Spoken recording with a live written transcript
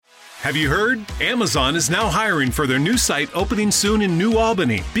Have you heard? Amazon is now hiring for their new site opening soon in New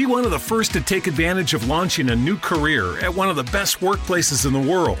Albany. Be one of the first to take advantage of launching a new career at one of the best workplaces in the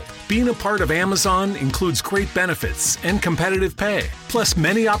world. Being a part of Amazon includes great benefits and competitive pay, plus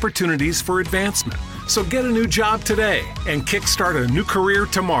many opportunities for advancement. So get a new job today and kickstart a new career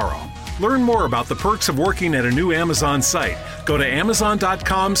tomorrow. Learn more about the perks of working at a new Amazon site. Go to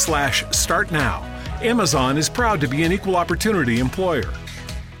amazon.com/start now. Amazon is proud to be an equal opportunity employer.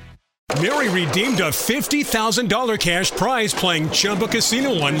 Mary redeemed a $50,000 cash prize playing Chumba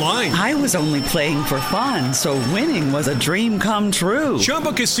Casino online. I was only playing for fun, so winning was a dream come true.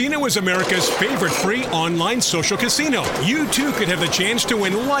 Chumba Casino is America's favorite free online social casino. You too could have the chance to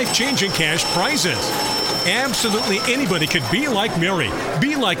win life-changing cash prizes. Absolutely anybody could be like Mary.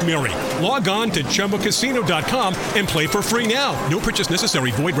 Be like Mary. Log on to ChumbaCasino.com and play for free now. No purchase necessary.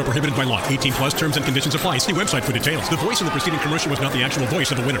 Void where prohibited by law. 18 plus terms and conditions apply. See website for details. The voice in the preceding commercial was not the actual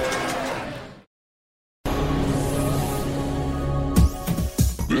voice of the winner.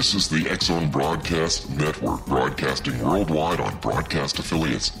 This is the X-Zone Broadcast Network, broadcasting worldwide on broadcast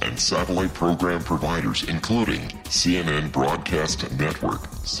affiliates and satellite program providers, including CNN Broadcast Network,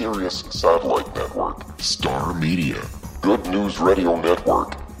 Sirius Satellite Network, Star Media, Good News Radio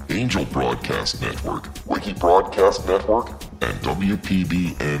Network, Angel Broadcast Network, Wiki Broadcast Network, and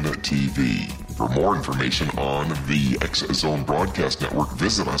WPBN TV. For more information on the X-Zone Broadcast Network,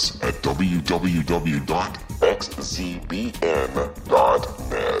 visit us at www.xzbn.net.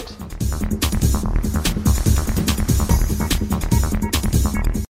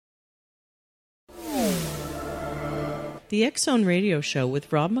 The X-Zone Radio Show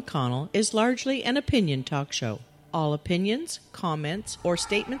with Rob McConnell is largely an opinion talk show. All opinions, comments, or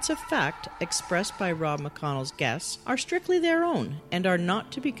statements of fact expressed by Rob McConnell's guests are strictly their own and are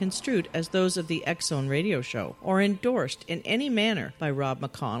not to be construed as those of the X-Zone Radio Show or endorsed in any manner by Rob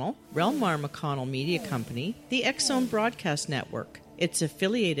McConnell, Relmar McConnell Media Company, the X-Zone Broadcast Network, its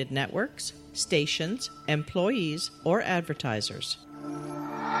affiliated networks, stations, employees, or advertisers.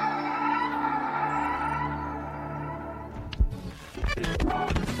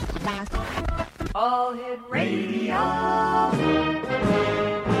 All Hit Radio.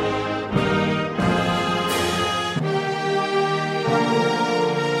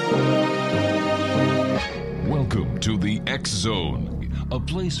 Welcome to the X-Zone, a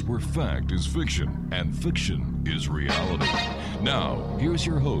place where fact is fiction and fiction is reality. Now, here's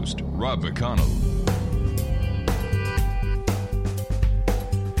your host, Rob McConnell.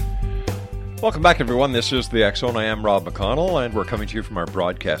 Welcome back, everyone. This is the X-Zone. I am Rob McConnell, and we're coming to you from our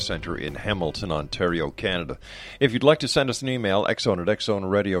broadcast center in Hamilton, Ontario, Canada. If you'd like to send us an email,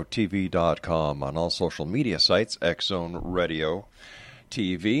 xzone@xzoneradiotv.com. On all social media sites, X-Zone Radio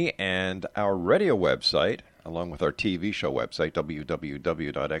TV, and our radio website, along with our TV show website,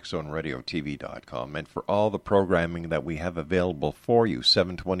 www.xzoneradiotv.com. And for all the programming that we have available for you,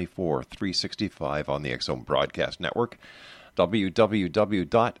 7/24, 365 on the X-Zone Broadcast Network,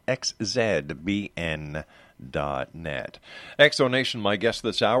 www.xzbn.net. X-Zone Nation, my guest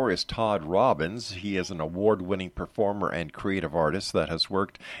this hour is Todd Robbins. He is an award-winning performer and creative artist that has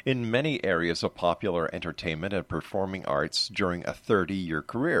worked in many areas of popular entertainment and performing arts during a 30-year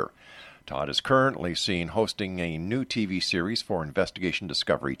career. Todd is currently seen hosting a new TV series for Investigation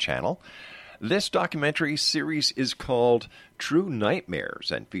Discovery Channel. This documentary series is called True Nightmares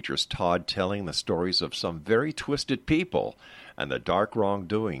and features Todd telling the stories of some very twisted people and the dark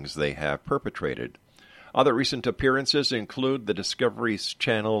wrongdoings they have perpetrated. Other recent appearances include the Discovery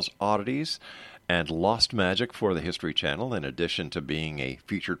Channel's Oddities and Lost Magic for the History Channel. In addition to being a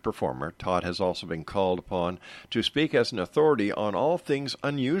featured performer, Todd has also been called upon to speak as an authority on all things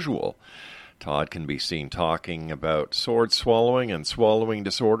unusual. Todd can be seen talking about sword swallowing and swallowing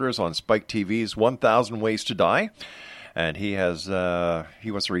disorders on Spike TV's 1,000 Ways to Die. And he was a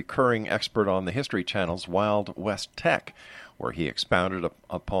recurring expert on the History Channel's Wild West Tech, where he expounded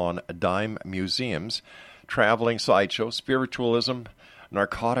upon dime museums, traveling sideshow, spiritualism,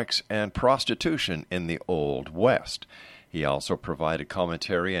 narcotics, and prostitution in the Old West. He also provided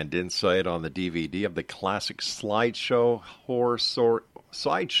commentary and insight on the DVD of the classic sideshow horror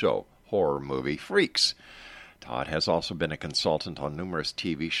movie Freaks. Todd has also been a consultant on numerous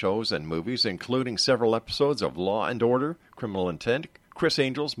TV shows and movies, including several episodes of Law and Order, Criminal Intent, Chris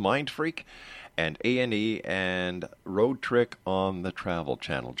Angel's Mind Freak, and A&E and Road Trick on the Travel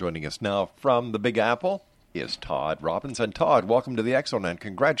Channel. Joining us now from the Big Apple is Todd Robbins. And Todd, welcome to the X-Zone, and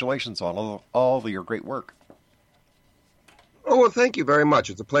congratulations on all your great work. Oh, well, thank you very much.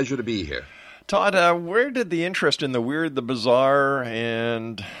 It's a pleasure to be here. Todd, where did the interest in the weird, the bizarre,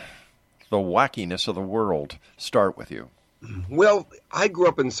 and the wackiness of the world start with you? Well, I grew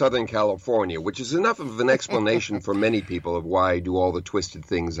up in Southern California, which is enough of an explanation for many people of why I do all the twisted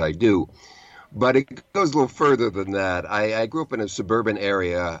things I do. But it goes a little further than that. I grew up in a suburban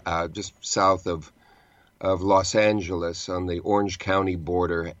area just south of Los Angeles on the Orange County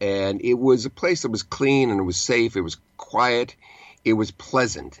border, and it was a place that was clean and it was safe, it was quiet, it was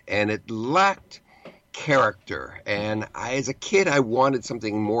pleasant, and it lacked character. And as a kid, I wanted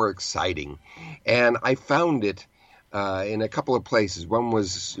something more exciting, and I found it in a couple of places. One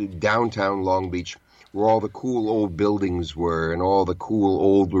was downtown Long Beach, where all the cool old buildings were and all the cool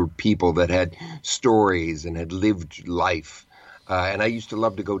older people that had stories and had lived life. And I used to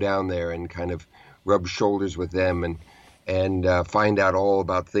love to go down there and kind of rub shoulders with them and find out all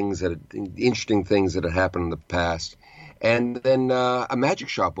about interesting things that had happened in the past. And then a magic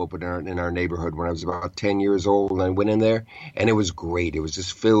shop opened in our neighborhood when I was about 10 years old, and I went in there, and it was great. It was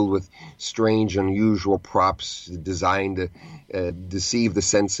just filled with strange, unusual props designed to deceive the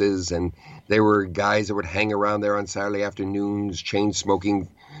senses, and there were guys that would hang around there on Saturday afternoons, chain-smoking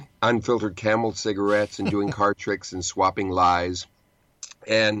unfiltered Camel cigarettes and doing card tricks and swapping lies.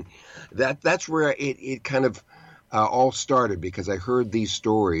 And that's where it kind of all started, because I heard these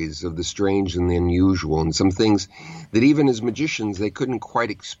stories of the strange and the unusual and some things that even as magicians they couldn't quite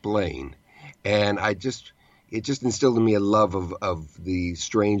explain. And it just instilled in me a love of the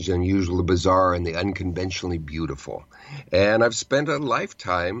strange, the unusual, the bizarre, and the unconventionally beautiful. And I've spent a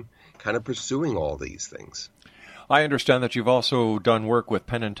lifetime kind of pursuing all these things. I understand that you've also done work with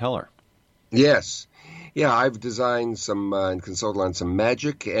Penn and Teller. Yes. Yeah, I've designed some and consulted on some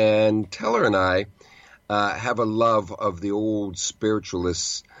magic, and Teller and I have a love of the old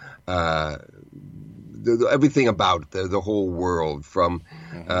spiritualists, everything about the whole world, from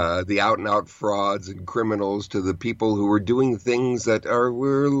the out-and-out frauds and criminals to the people who are doing things that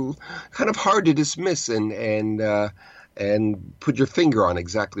were kind of hard to dismiss and put your finger on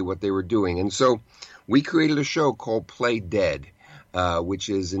exactly what they were doing. And so we created a show called Play Dead, which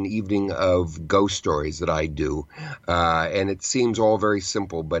is an evening of ghost stories that I do. And it seems all very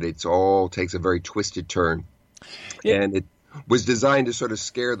simple, but it's all takes a very twisted turn. Yeah. And it was designed to sort of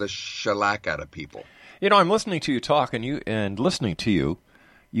scare the shellac out of people. You know, I'm listening to you talk, and listening to you,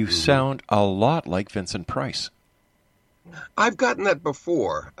 you sound a lot like Vincent Price. I've gotten that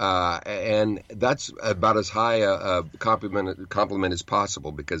before, and that's about as high a compliment as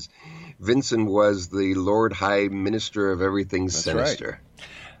possible, because Vincent was the Lord High Minister of everything sinister. Right.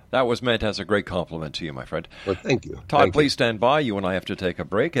 That was meant as a great compliment to you, my friend. Well, thank you. Todd, please stand by. You and I have to take a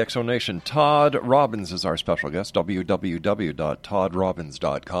break. Exonation, Todd Robbins is our special guest,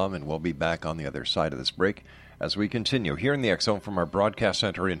 www.toddrobbins.com, and we'll be back on the other side of this break as we continue here in the X Zone from our broadcast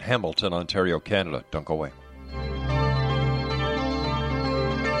center in Hamilton, Ontario, Canada. Don't go away.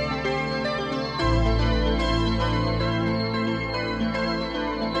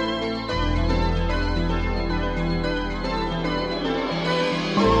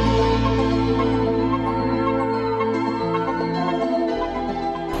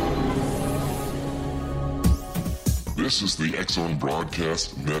 This is the X Zone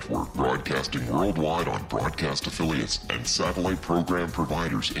Broadcast Network, broadcasting worldwide on broadcast affiliates and satellite program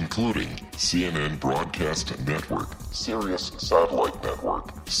providers, including CNN Broadcast Network, Sirius Satellite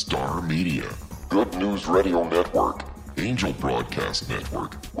Network, Star Media, Good News Radio Network, Angel Broadcast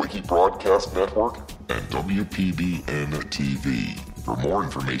Network, Wiki Broadcast Network, and WPBN TV. For more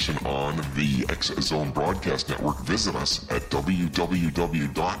information on the X Zone Broadcast Network, visit us at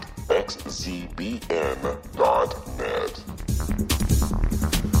www.xzbn.net.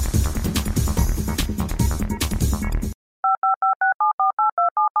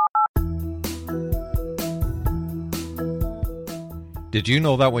 Did you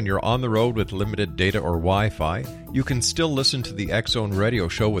know that when you're on the road with limited data or Wi-Fi, you can still listen to the X Zone Radio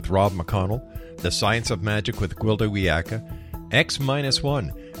Show with Rob McConnell, The Science of Magic with Gwilda Wiyaka,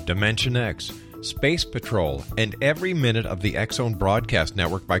 X-1, Dimension X, Space Patrol, and every minute of the X Zone Broadcast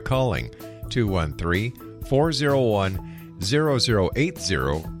Network by calling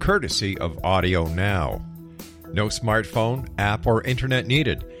 213-401-0080, courtesy of Audio Now. No smartphone, app, or internet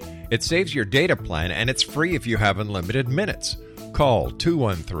needed. It saves your data plan, and it's free if you have unlimited minutes. Call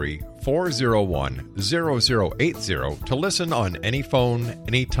 213-401-0080 to listen on any phone,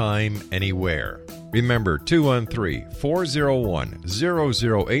 anytime, anywhere. Remember,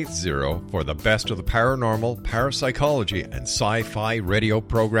 213-401-0080 for the best of the paranormal, parapsychology, and sci-fi radio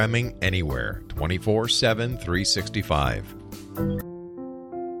programming anywhere, 24/7, 365.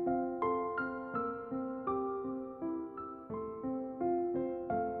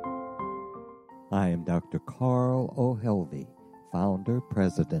 I am Dr. Carl O'Helvey, founder,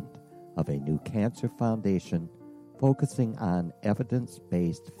 president of a new cancer foundation focusing on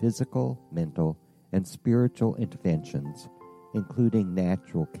evidence-based physical, mental, and spiritual interventions, including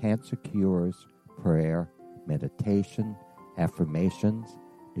natural cancer cures, prayer, meditation, affirmations,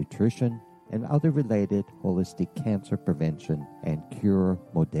 nutrition, and other related holistic cancer prevention and cure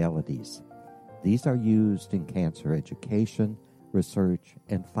modalities. These are used in cancer education, research,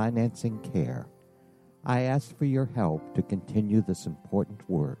 and financing care. I ask for your help to continue this important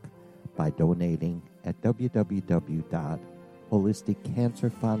work by donating at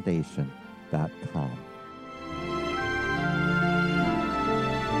www.holisticcancerfoundation.com.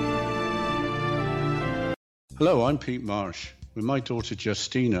 Hello, I'm Pete Marsh. With my daughter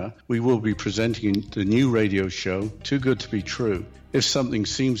Justina, we will be presenting the new radio show, Too Good to Be True. If something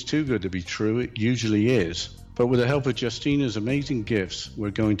seems too good to be true, it usually is. But with the help of Justina's amazing gifts,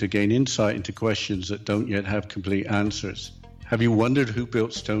 we're going to gain insight into questions that don't yet have complete answers. Have you wondered who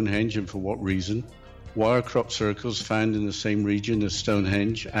built Stonehenge and for what reason? Why are crop circles found in the same region as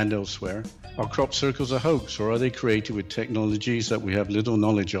Stonehenge and elsewhere? Are crop circles a hoax, or are they created with technologies that we have little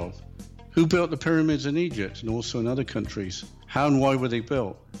knowledge of? Who built the pyramids in Egypt and also in other countries? How and why were they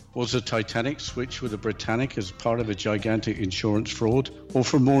built? Was the Titanic switched with the Britannic as part of a gigantic insurance fraud, or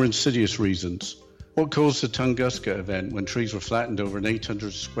for more insidious reasons? What caused the Tunguska event when trees were flattened over an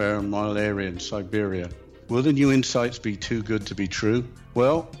 800 square mile area in Siberia? Will the new insights be too good to be true?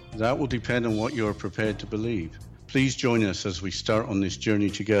 Well, that will depend on what you are prepared to believe. Please join us as we start on this journey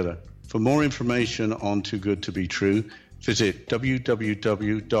together. For more information on Too Good to Be True, visit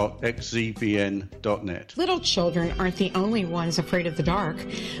www.xzbn.net. Little children aren't the only ones afraid of the dark.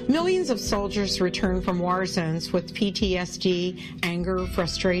 Millions of soldiers return from war zones with PTSD, anger,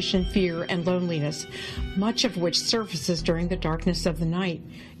 frustration, fear, and loneliness, much of which surfaces during the darkness of the night.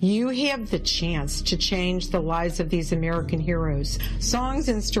 You have the chance to change the lives of these American heroes. Songs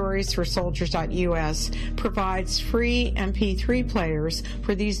and Stories for Soldiers.us provides free MP3 players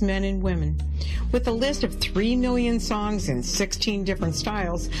for these men and women. With a list of 3 million songs in 16 different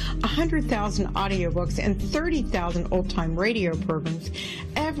styles, 100,000 audiobooks, and 30,000 old-time radio programs,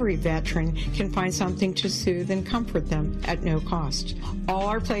 every veteran can find something to soothe and comfort them at no cost. All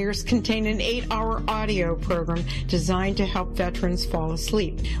our players contain an 8-hour audio program designed to help veterans fall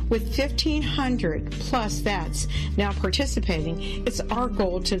asleep. With 1,500 plus vets now participating, it's our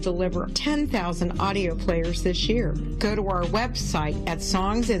goal to deliver 10,000 audio players this year. Go to our website at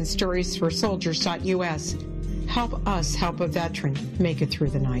songsandstoriesforsoldiers.us. Help us help a veteran make it through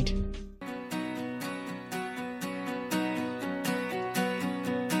the night.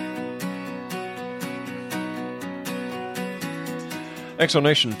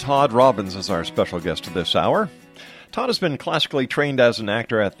 Exonation Todd Robbins is our special guest this hour. Todd has been classically trained as an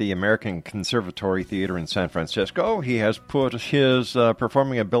actor at the American Conservatory Theater in San Francisco. He has put his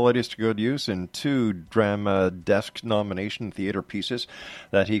performing abilities to good use in 2 Drama Desk nomination theater pieces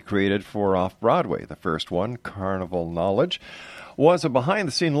that he created for Off-Broadway. The first one, Carnival Knowledge, was a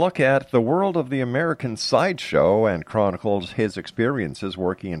behind-the-scene look at the world of the American sideshow and chronicles his experiences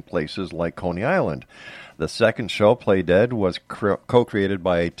working in places like Coney Island. The second show, Play Dead, was co-created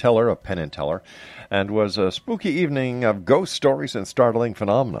by Teller of Penn & Teller and was a spooky evening of ghost stories and startling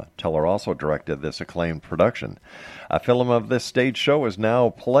phenomena. Teller also directed this acclaimed production. A film of this stage show is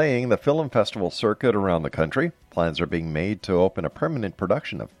now playing the film festival circuit around the country. Plans are being made to open a permanent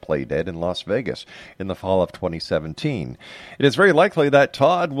production of Play Dead in Las Vegas in the fall of 2017. It is very likely that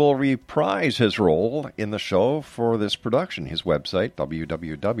Todd will reprise his role in the show for this production. His website,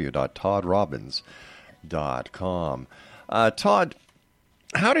 www.toddrobbins.com. Todd,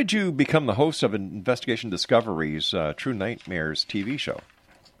 how did you become the host of Investigation Discovery's True Nightmares TV show?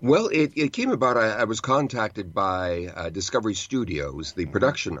 Well, it came about, I was contacted by Discovery Studios, the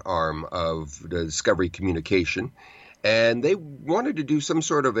production arm of the Discovery Communication, and they wanted to do some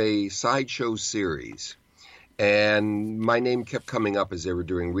sort of a sideshow series. And my name kept coming up as they were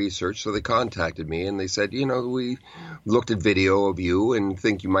doing research, so they contacted me and they said, you know, we looked at video of you and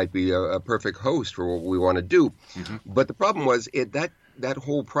think you might be a perfect host for what we want to do. Mm-hmm. But the problem was that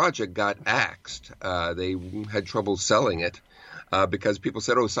whole project got axed. They had trouble selling it because people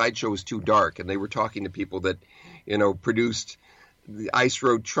said, oh, sideshow is too dark. And they were talking to people that, you know, produced the Ice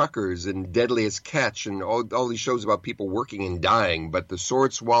Road Truckers and Deadliest Catch and all these shows about people working and dying, but the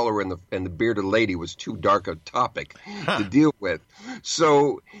Sword Swallower and the Bearded Lady was too dark a topic to deal with.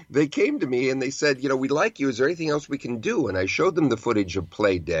 So they came to me and they said, you know, we like you. Is there anything else we can do? And I showed them the footage of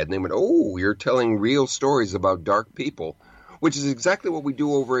Play Dead, and they went, oh, you're telling real stories about dark people, which is exactly what we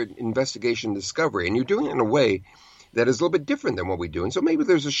do over at Investigation Discovery. And you're doing it in a way that is a little bit different than what we do. And so maybe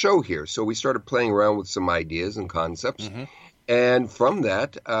there's a show here. So we started playing around with some ideas and concepts. Mm-hmm. And from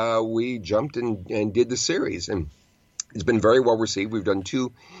that, we jumped and did the series. And It's been very well received. We've done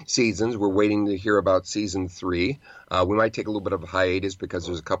 2 seasons. We're waiting to hear about season 3. We might take a little bit of a hiatus because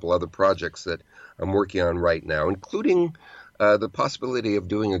there's a couple other projects that I'm working on right now, including the possibility of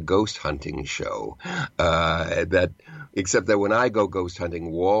doing a ghost hunting show. Except that when I go ghost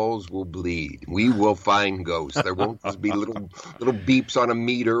hunting, walls will bleed. We will find ghosts. There won't just be little beeps on a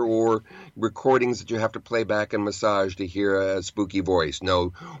meter or recordings that you have to play back and massage to hear a spooky voice.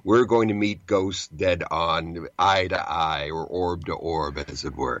 No, we're going to meet ghosts dead on, eye to eye, or orb to orb, as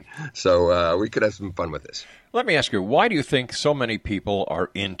it were. So we could have some fun with this. Let me ask you, why do you think so many people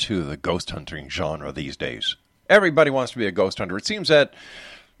are into the ghost hunting genre these days? Everybody wants to be a ghost hunter. It seems that,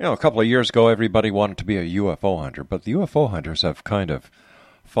 a couple of years ago, everybody wanted to be a UFO hunter, but the UFO hunters have kind of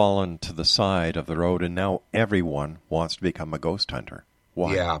fallen to the side of the road, and now everyone wants to become a ghost hunter.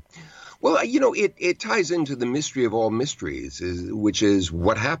 Why? Yeah. Well, it ties into the mystery of all mysteries, which is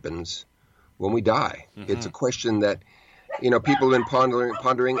what happens when we die. Mm-hmm. It's a question that, people have been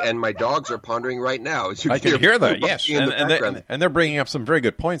pondering, and my dogs are pondering right now. I can hear that, yes. And they're bringing up some very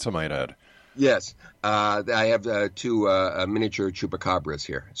good points, I might add. Yes. I have 2 miniature chupacabras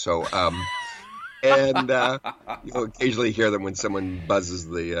here. So, you'll occasionally hear them when someone buzzes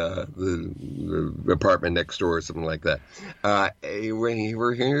the apartment next door or something like that.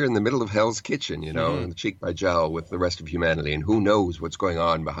 We're here in the middle of Hell's Kitchen, cheek by jowl with the rest of humanity, and who knows what's going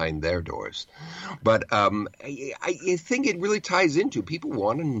on behind their doors. But I think it really ties into people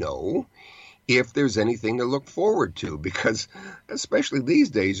want to know if there's anything to look forward to, because especially these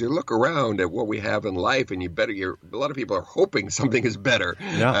days, you look around at what we have in life, and a lot of people are hoping something is better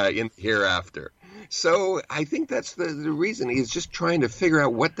in the hereafter. So I think that's the reason. He's just trying to figure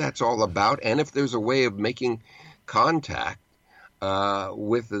out what that's all about, and if there's a way of making contact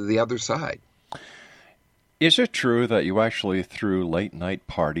with the other side. Is it true that you actually threw late-night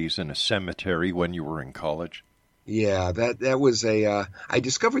parties in a cemetery when you were in college? Yeah, that was I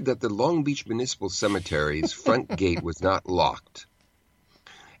discovered that the Long Beach Municipal Cemetery's front gate was not locked.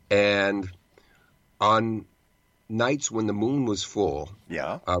 And on nights when the moon was full,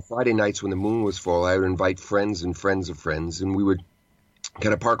 Friday nights when the moon was full, I would invite friends and friends of friends, and we would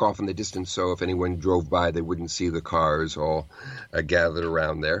kind of park off in the distance so if anyone drove by, they wouldn't see the cars all gathered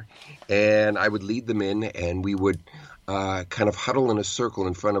around there. And I would lead them in, and we would kind of huddle in a circle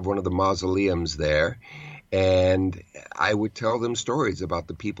in front of one of the mausoleums there. And I would tell them stories about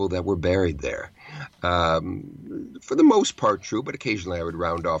the people that were buried there. For the most part true, but occasionally I would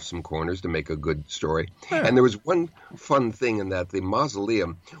round off some corners to make a good story. Yeah. And there was one fun thing in that the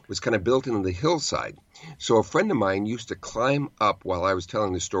mausoleum was kind of built into the hillside. So a friend of mine used to climb up while I was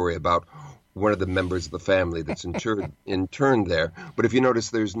telling the story about one of the members of the family that's interned there. But if you notice,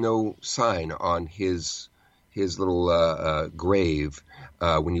 there's no sign on his little grave.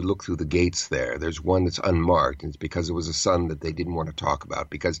 When you look through the gates there, there's one that's unmarked, and it's because it was a son that they didn't want to talk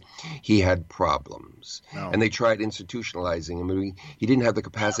about because he had problems. No. And they tried institutionalizing him. He didn't have the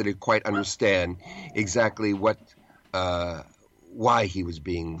capacity to quite understand exactly why he was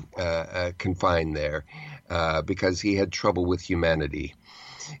being confined there, because he had trouble with humanity.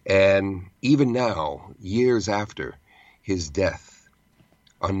 And even now, years after his death,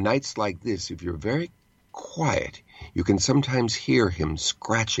 on nights like this, if you're very quiet, you can sometimes hear him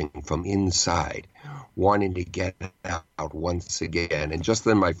scratching from inside, wanting to get out once again. And just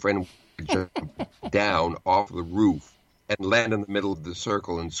then my friend would jump down off the roof and land in the middle of the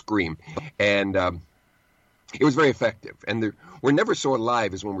circle and scream. And it was very effective. And we're never so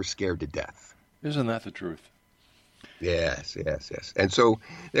alive as when we're scared to death. Isn't that the truth? Yes. And so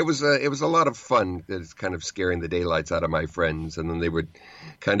it was a lot of fun. It's kind of scaring the daylights out of my friends, and then they would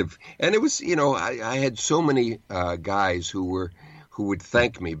kind of, and it was, I had so many guys who would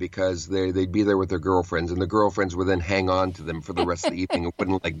thank me because they'd be there with their girlfriends, and the girlfriends would then hang on to them for the rest of the evening and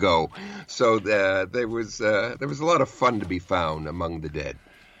wouldn't let go. So there was a lot of fun to be found among the dead.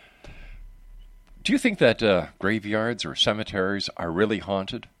 Do you think that graveyards or cemeteries are really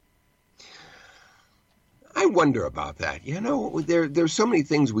haunted? I wonder about that. There's so many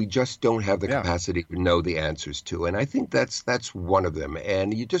things we just don't have the capacity to know the answers to, and I think that's one of them.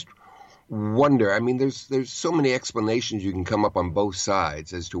 And you just wonder. I mean, there's so many explanations you can come up on both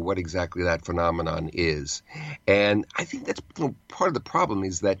sides as to what exactly that phenomenon is. And I think that's part of the problem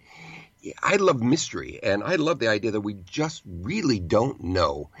is that I love mystery, and I love the idea that we just really don't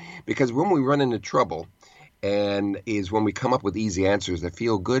know, because when we run into trouble, and is when we come up with easy answers that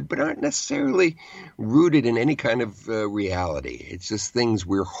feel good but aren't necessarily rooted in any kind of reality. It's just things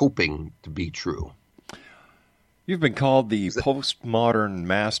we're hoping to be true. You've been called the postmodern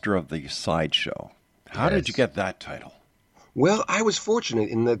master of the sideshow. How did you get that title? Well, I was fortunate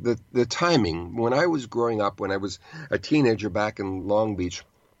in the timing. When I was growing up, when I was a teenager back in Long Beach,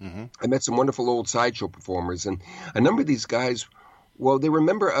 I met some wonderful old sideshow performers, and a number of these guys, well, they were a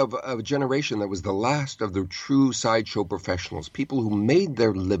member of a generation that was the last of the true sideshow professionals, people who made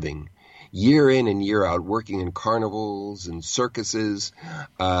their living year in and year out working in carnivals and circuses,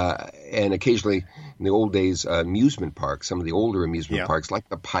 and occasionally in the old days amusement parks, some of the older amusement parks like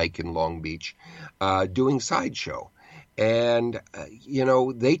the Pike in Long Beach, doing sideshow. And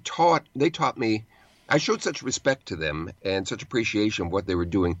they taught me. I showed such respect to them and such appreciation of what they were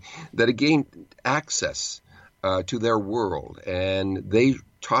doing that I gained access to their world, and they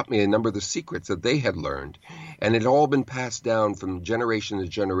taught me a number of the secrets that they had learned, and it had all been passed down from generation to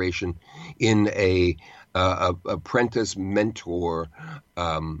generation in a apprentice mentor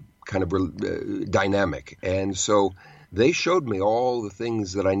kind of dynamic. And so they showed me all the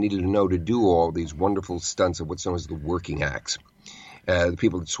things that I needed to know to do all these wonderful stunts of what's known as the working acts. The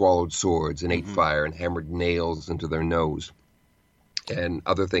people that swallowed swords and ate fire and hammered nails into their nose and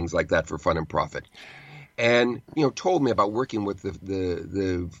other things like that for fun and profit. And, told me about working with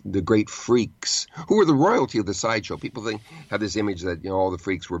the great freaks who were the royalty of the sideshow. People have this image that, all the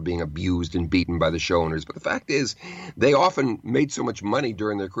freaks were being abused and beaten by the show owners. But the fact is, they often made so much money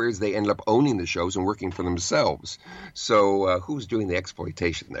during their careers, they ended up owning the shows and working for themselves. So who's doing the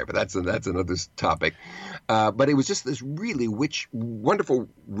exploitation there? But that's another topic. But it was just this really wonderful,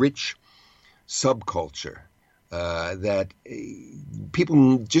 rich subculture that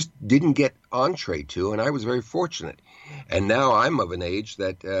people just didn't get entree to, and I was very fortunate. And now I'm of an age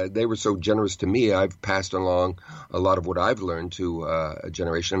that they were so generous to me, I've passed along a lot of what I've learned to a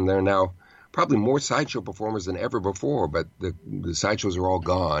generation, and they're now probably more sideshow performers than ever before, but the sideshows are all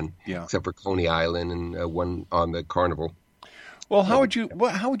gone, except for Coney Island and one on the Carnival. Well, how would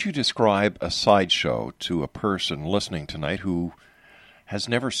you describe a sideshow to a person listening tonight who has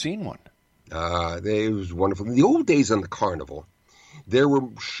never seen one? It was wonderful. In the old days on the Carnival, there were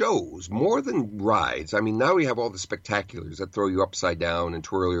shows more than rides. I mean, now we have all the spectaculars that throw you upside down and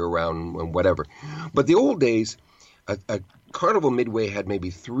twirl you around and whatever. But the old days, a Carnival Midway had maybe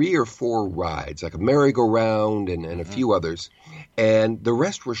 3 or 4 rides, like a merry-go-round and a few others. And the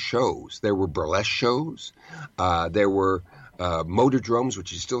rest were shows. There were burlesque shows. There were motordromes,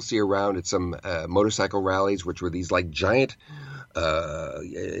 which you still see around at some motorcycle rallies, which were these like giant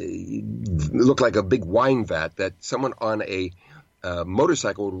looked like a big wine vat that someone on a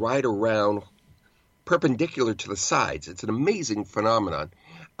motorcycle would ride around perpendicular to the sides. It's an amazing phenomenon,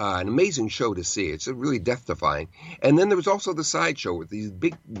 an amazing show to see. It's really death-defying. And then there was also the sideshow with these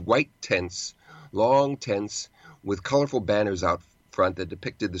big white tents, long tents with colorful banners out front that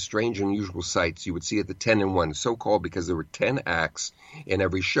depicted the strange and unusual sights you would see at the 10 in 1, so-called because there were 10 acts in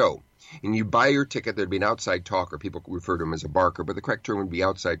every show. And you buy your ticket, there'd be an outside talker. People refer to him as a barker, but the correct term would be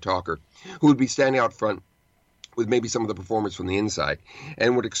outside talker, who would be standing out front with maybe some of the performers from the inside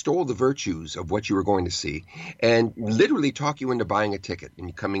and would extol the virtues of what you were going to see and literally talk you into buying a ticket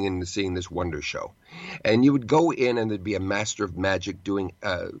and coming in and seeing this wonder show. And you would go in and there'd be a master of magic doing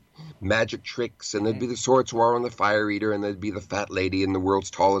magic tricks, and there'd be the sword swallower and the fire eater, and there'd be the fat lady and the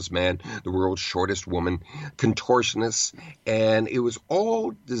world's tallest man, the world's shortest woman, contortionists. And it was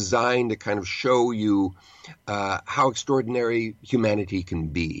all designed to kind of show you how extraordinary humanity can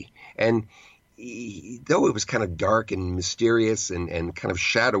be. And though it was kind of dark and mysterious and kind of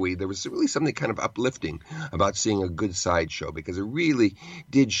shadowy, there was really something kind of uplifting about seeing a good sideshow, because it really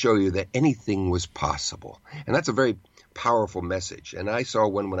did show you that anything was possible. And that's a very powerful message. And I saw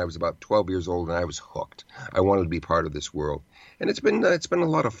one when I was about 12 years old, and I was hooked. I wanted to be part of this world. And it's been a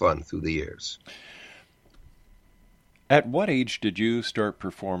lot of fun through the years. At what age did you start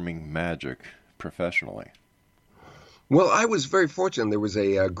performing magic professionally? Well, I was very fortunate. There was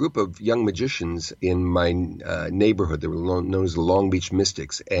a group of young magicians in my neighborhood. They were known as the Long Beach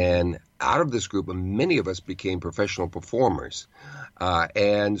Mystics. And out of this group, many of us became professional performers.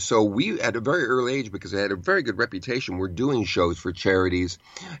 And so we, at a very early age, because I had a very good reputation, were doing shows for charities.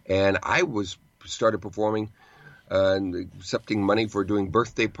 And I started performing and accepting money for doing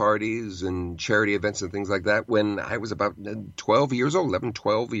birthday parties and charity events and things like that when I was about 12 years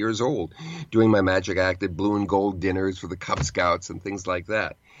old, doing my magic act at blue and gold dinners for the Cub Scouts and things like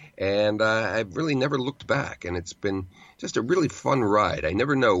that. And I've really never looked back, and it's been just a really fun ride. I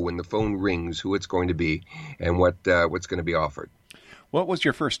never know when the phone rings who it's going to be and what's going to be offered. What was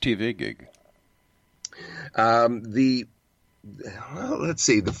your first TV gig? Let's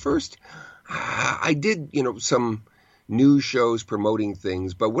see. The first, I did, some news shows promoting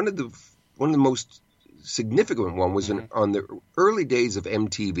things, but one of the most significant one was on the early days of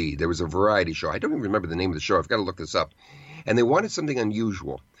MTV. There was a variety show. I don't even remember the name of the show. I've got to look this up. and they wanted something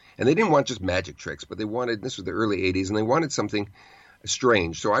unusual. And they didn't want just magic tricks, but they wanted, this was the early 80s, and they wanted something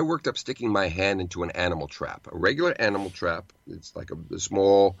strange. So I worked up sticking my hand into an animal trap, a regular animal trap. It's like a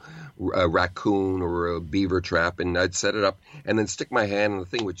small raccoon or a beaver trap, and I'd set it up and then stick my hand, and the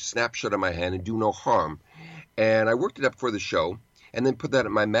thing would snap shut on my hand and do no harm. And I worked it up for the show and then put that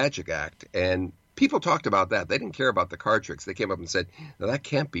in my magic act, and people talked about that. They didn't care about the card tricks. They came up and said, "No, that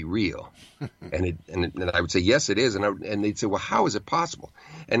can't be real." and I would say, "Yes, it is." And they'd say, "Well, how is it possible?"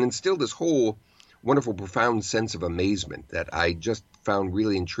 And instilled this whole wonderful, profound sense of amazement that I just found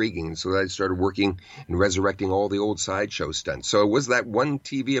really intriguing. And so I started working and resurrecting all the old sideshow stunts. So it was that one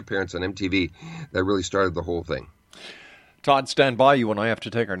TV appearance on MTV that really started the whole thing. Todd, stand by. You and I have to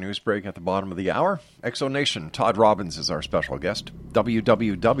take our news break at the bottom of the hour. Exonation, Todd Robbins is our special guest.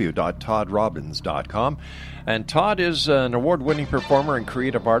 www.toddrobbins.com. And Todd is an award-winning performer and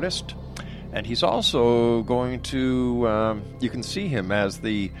creative artist. And he's also going to, you can see him as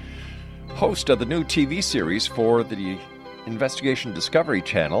the host of the new TV series for the Investigation Discovery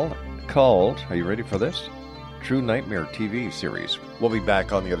Channel called, are you ready for this? True Nightmare TV series. We'll be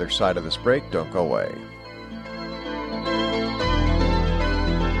back on the other side of this break. Don't go away.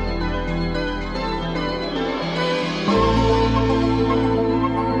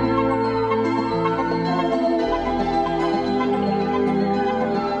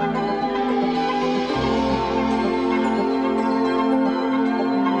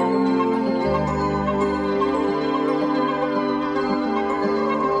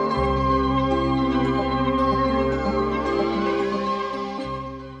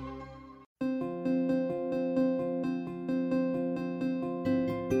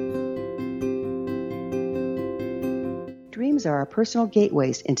 Dreams are our personal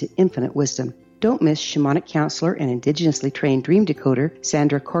gateways into infinite wisdom. Don't miss shamanic counselor and indigenously trained dream decoder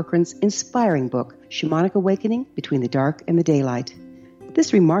Sandra Corcoran's inspiring book, Shamanic Awakening Between the Dark and the Daylight.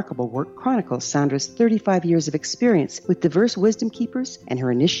 This remarkable work chronicles Sandra's 35 years of experience with diverse wisdom keepers and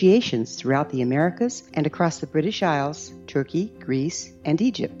her initiations throughout the Americas and across the British Isles, Turkey, Greece, and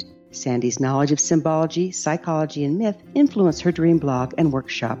Egypt. Sandy's knowledge of symbology, psychology, and myth influence her dream blog and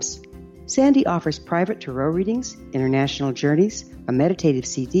workshops. Sandy offers private tarot readings, international journeys, a meditative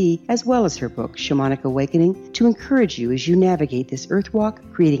CD, as well as her book, Shamanic Awakening, to encourage you as you navigate this earth walk,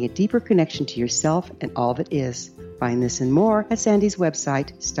 creating a deeper connection to yourself and all that is. Find this and more at Sandy's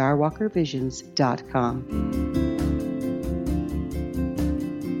website, starwalkervisions.com.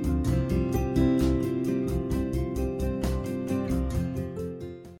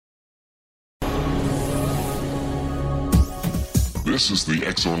 This is the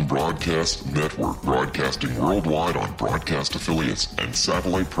X-Zone Broadcast Network, broadcasting worldwide on broadcast affiliates and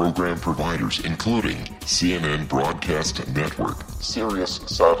satellite program providers, including CNN Broadcast Network, Sirius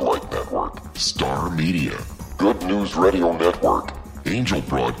Satellite Network, Star Media, Good News Radio Network, Angel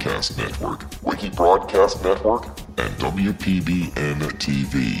Broadcast Network, Wiki Broadcast Network, and WPBN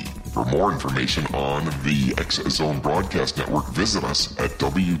TV. For more information on the X-Zone Broadcast Network, visit us at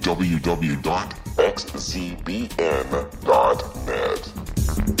www.xzbn.net.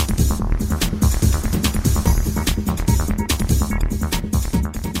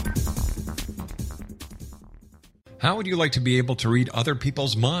 How would you like to be able to read other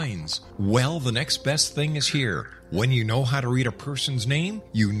people's minds? Well, the next best thing is here. When you know how to read a person's name,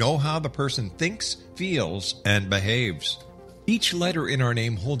 you know how the person thinks, feels, and behaves. Each letter in our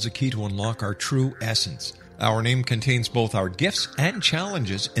name holds a key to unlock our true essence. Our name contains both our gifts and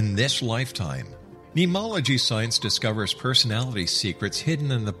challenges in this lifetime. Mnemology science discovers personality secrets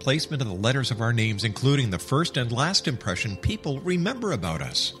hidden in the placement of the letters of our names, including the first and last impression people remember about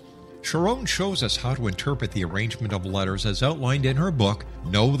us. Sharon shows us how to interpret the arrangement of letters as outlined in her book,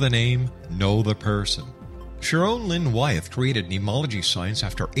 Know the Name, Know the Person. Sharon Lynn Wyeth created mnemology science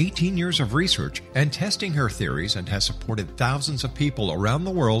after 18 years of research and testing her theories, and has supported thousands of people around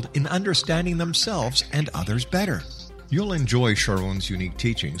the world in understanding themselves and others better. You'll enjoy Sharon's unique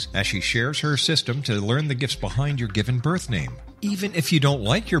teachings as she shares her system to learn the gifts behind your given birth name. Even if you don't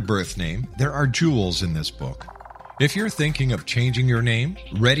like your birth name, there are jewels in this book. If you're thinking of changing your name,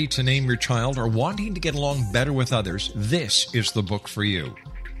 ready to name your child, or wanting to get along better with others, this is the book for you.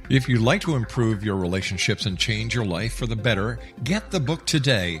 If you'd like to improve your relationships and change your life for the better, get the book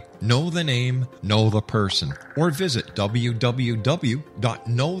today, Know the Name, Know the Person, or visit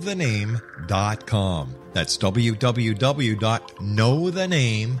www.knowthename.com. That's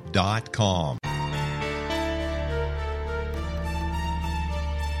www.knowthename.com.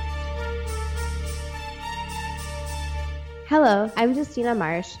 Hello, I'm Justina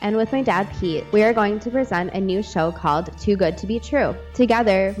Marsh, and with my dad Pete, we are going to present a new show called Too Good to Be True.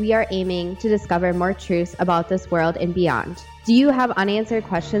 Together, we are aiming to discover more truths about this world and beyond. Do you have unanswered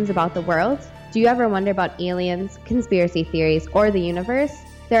questions about the world? Do you ever wonder about aliens, conspiracy theories, or the universe?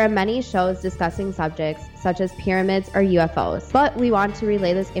 There are many shows discussing subjects such as pyramids or UFOs, but we want to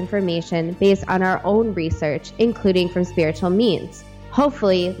relay this information based on our own research, including from spiritual means.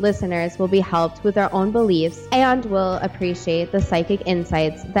 Hopefully, listeners will be helped with their own beliefs and will appreciate the psychic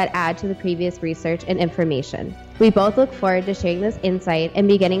insights that add to the previous research and information. We both look forward to sharing this insight and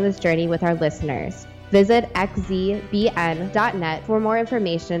beginning this journey with our listeners. Visit xzbn.net for more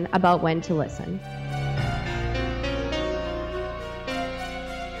information about when to listen.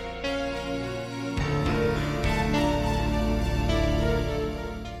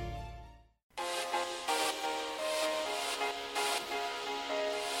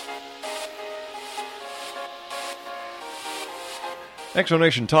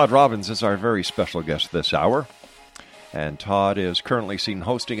 Exonation Todd Robbins is our very special guest this hour. And Todd is currently seen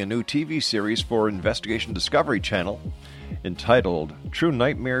hosting a new TV series for Investigation Discovery Channel entitled True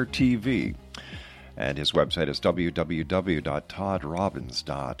Nightmare TV. And his website is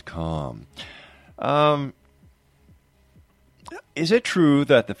www.toddrobbins.com. Is it true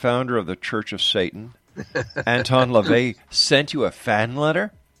that the founder of the Church of Satan, Anton LaVey, sent you a fan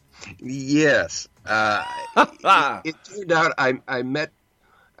letter? Yes. It turned out I met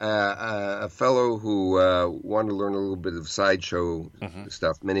a fellow who wanted to learn a little bit of sideshow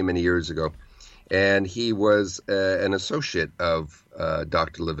stuff many, many years ago. And he was an associate of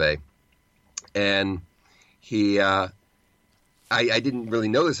Dr. LaVey. And he, I didn't really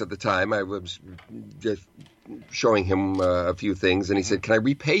know this at the time. I was just showing him a few things. And he said, "Can I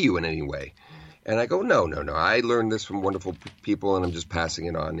repay you in any way?" And I go, no. I learned this from wonderful people, and I'm just passing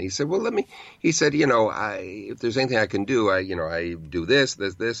it on. And he said, well, he said, if there's anything I can do, I do this,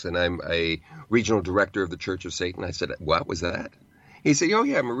 and I'm a regional director of the Church of Satan. I said, what was that? He said, oh,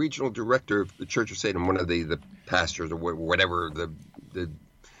 yeah, I'm a regional director of the Church of Satan, one of the pastors or whatever the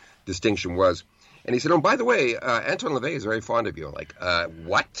distinction was. And he said, oh, by the way, Anton LaVey is very fond of you. I'm like,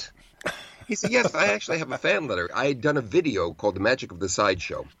 what? He said, yes, I actually have a fan letter. I had done a video called The Magic of the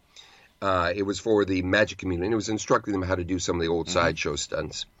Sideshow. It was for the magic community, and it was instructing them how to do some of the old sideshow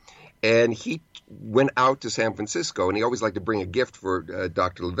stunts. And he went out to San Francisco, and he always liked to bring a gift for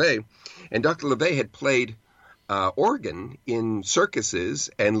Dr. LaVey. And Dr. LaVey had played organ in circuses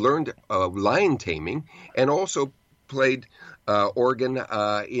and learned lion taming, and also played organ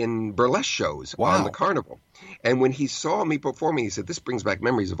in burlesque shows on the carnival. And when he saw me performing, he said, this brings back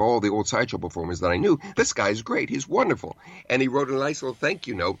memories of all the old sideshow performers that I knew. This guy's great. He's wonderful. And he wrote a nice little thank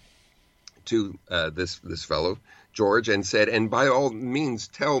you note to this fellow, George, and said, and by all means,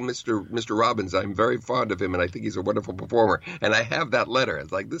 tell Mr. Robbins I'm very fond of him, and I think he's a wonderful performer. And I have that letter.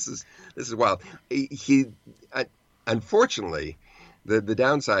 It's like, this is wild. Unfortunately, the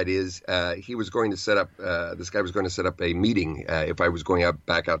downside is he was going to set up, this guy was going to set up a meeting if I was going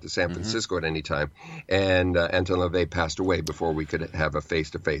back out to San Francisco at any time. And Anton LaVey passed away before we could have a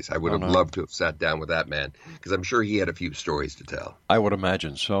face-to-face. I would have loved to have sat down with that man, because I'm sure he had a few stories to tell. I would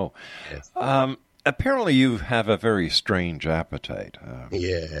imagine so. Yes. Apparently you have a very strange appetite.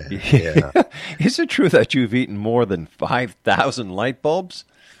 Yeah. Is it true that you've eaten more than 5,000 light bulbs?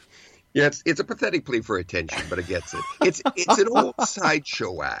 Yeah, it's a pathetic plea for attention, but it gets it. It's an old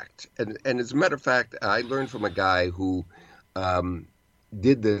sideshow act, and as a matter of fact, I learned from a guy who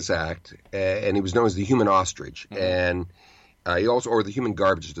did this act, and he was known as the human ostrich, and he also, or the human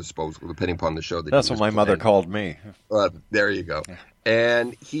garbage disposal, depending upon the show. That's what my mother called me. There you go. Yeah.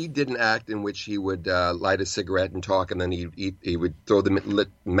 And he did an act in which he would light a cigarette and talk, and then he would throw the lit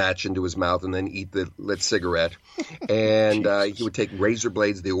match into his mouth and then eat the lit cigarette. And he would take razor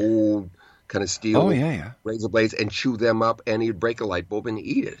blades, the old kind of steel razor blades, and chew them up, and he'd break a light bulb and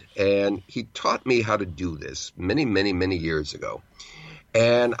eat it. And he taught me how to do this many, many, many years ago.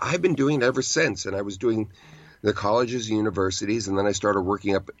 And I've been doing it ever since. And I was doing the colleges and universities, and then I started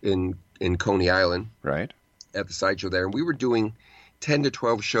working up in Coney Island, right, at the sideshow there. And we were doing 10 to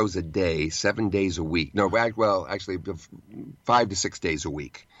 12 shows a day, 7 days a week. No, well, actually 5 to 6 days a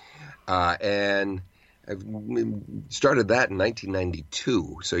week. And I started that in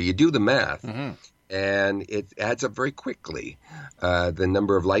 1992. So you do the math, and it adds up very quickly, the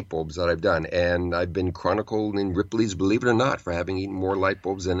number of light bulbs that I've done. And I've been chronicled in Ripley's, believe it or not, for having eaten more light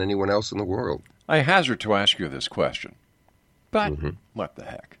bulbs than anyone else in the world. I hazard to ask you this question, but what the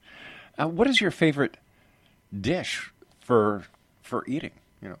heck? What is your favorite dish for eating?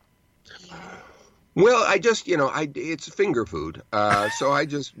 Well, I just, it's finger food. So I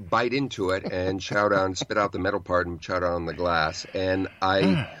just bite into it and chow down, spit out the metal part and chow down on the glass. And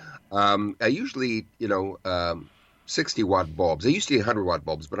I usually eat, 60-watt bulbs. I used to eat 100-watt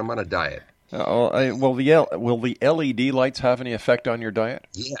bulbs, but I'm on a diet. Will the LED lights have any effect on your diet?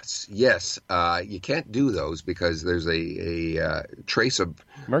 Yes. You can't do those because there's a trace of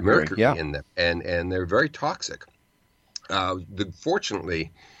mercury in them, and they're very toxic.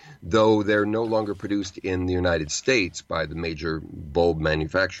 Fortunately, though they're no longer produced in the United States by the major bulb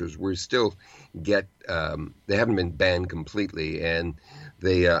manufacturers, we still get they haven't been banned completely, and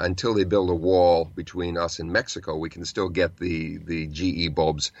they until they build a wall between us and Mexico, we can still get the GE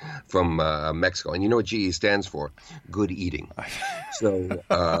bulbs from Mexico. And you know what GE stands for? Good eating. So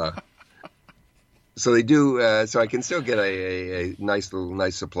they do. So I can still get a nice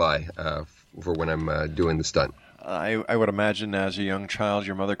supply for when I'm doing the stunt. I would imagine as a young child,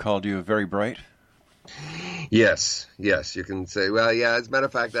 your mother called you very bright? Yes, you can say, well, yeah, as a matter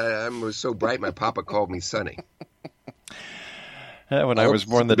of fact, I was so bright, my papa called me Sonny. When I was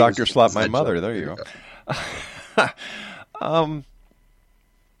born, the doctor slapped my mother. There you go.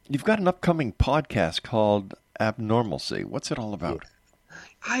 You've got an upcoming podcast called Abnormalcy. What's it all about?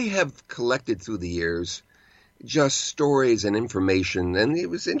 I have collected through the years just stories and information, and it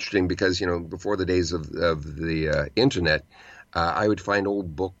was interesting because, before the days of the internet, I would find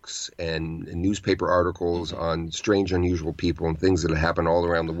old books and newspaper articles on strange, unusual people and things that had happened all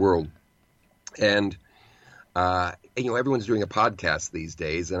around the world. And everyone's doing a podcast these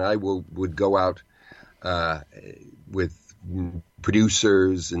days, and I would go out with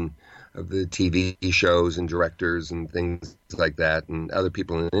producers and of the TV shows and directors and things like that, and other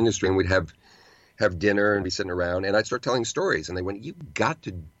people in the industry, and we'd have dinner and be sitting around, and I'd start telling stories, and they went, "You've got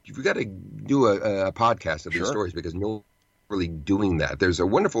to do a podcast of these stories because no one's really doing that." There's a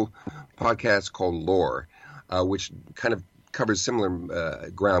wonderful podcast called Lore, which kind of covers similar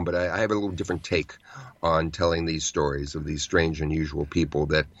ground, but I have a little different take on telling these stories of these strange, unusual people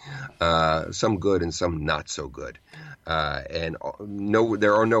that some good and some not so good. And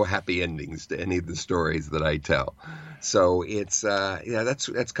there are no happy endings to any of the stories that I tell. So it's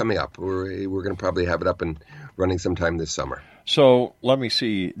that's coming up. We're going to probably have it up and running sometime this summer. So let me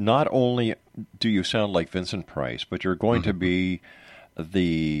see. Not only do you sound like Vincent Price, but you're going to be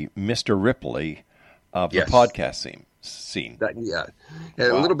the Mr. Ripley of the podcast scene. And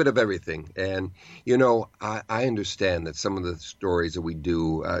a little bit of everything. And I understand that some of the stories that we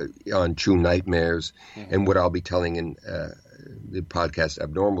do on True Nightmares and what I'll be telling in the podcast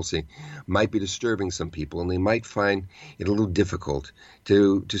Abnormalcy might be disturbing some people, and they might find it a little difficult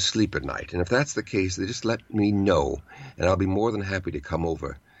to sleep at night. And if that's the case, they just let me know, and I'll be more than happy to come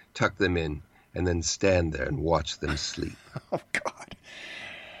over, tuck them in, and then stand there and watch them sleep. Oh, God.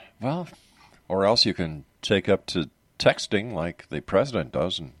 Well, or else you can take up to texting like the president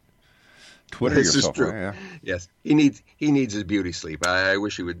does and Twitter this yourself. Is true. Yeah. Yes, he needs his beauty sleep. I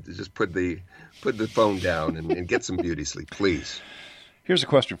wish he would just put the phone down and get some beauty sleep, please. Here's a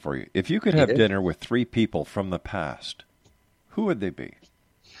question for you: if you could have dinner with 3 people from the past, who would they be?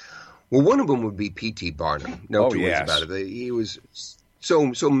 Well, one of them would be P.T. Barnum. No two ways about it. He was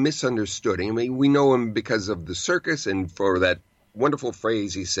so misunderstood. I mean, we know him because of the circus and for that wonderful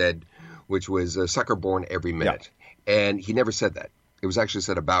phrase he said, which was "a sucker born every minute." Yeah. And he never said that. It was actually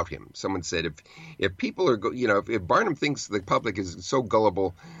said about him. Someone said if people are, if Barnum thinks the public is so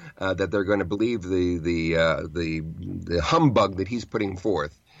gullible that they're going to believe the humbug that he's putting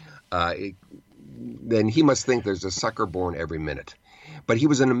forth, then he must think there's a sucker born every minute. But he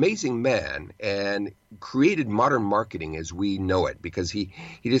was an amazing man and created modern marketing as we know it because he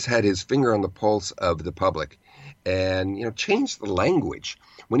just had his finger on the pulse of the public and, changed the language.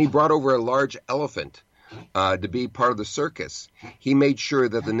 When he brought over a large elephant to be part of the circus, he made sure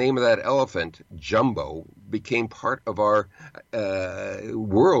that the name of that elephant, Jumbo, became part of our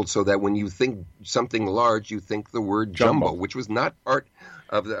world so that when you think something large, you think the word Jumbo. Which was not part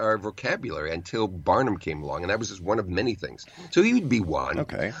of our vocabulary until Barnum came along, and that was just one of many things. So he would be one.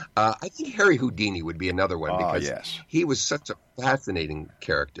 Okay. I think Harry Houdini would be another one because he was such a fascinating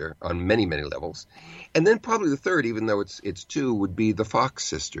character on many, many levels. And then probably the third, even though it's 2, would be the Fox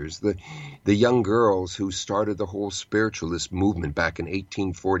sisters, the young girls who started the whole spiritualist movement back in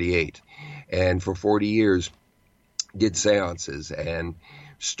 1848, and for 40 years did seances and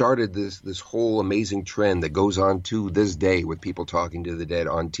started this whole amazing trend that goes on to this day with people talking to the dead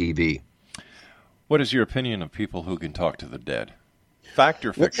on TV. What is your opinion of people who can talk to the dead? Fact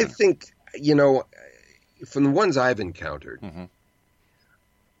or fiction? Well, I think, from the ones I've encountered,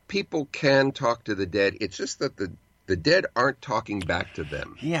 people can talk to the dead. It's just that the dead aren't talking back to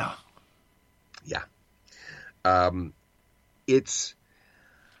them. Yeah. Yeah. It's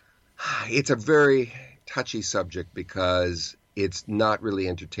a very touchy subject because it's not really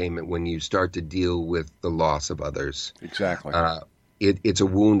entertainment when you start to deal with the loss of others. Exactly. It's a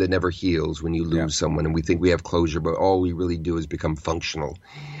wound that never heals when you lose someone, and we think we have closure, but all we really do is become functional.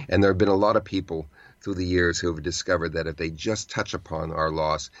 And there have been a lot of people through the years who have discovered that if they just touch upon our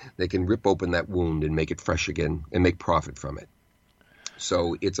loss, they can rip open that wound and make it fresh again and make profit from it.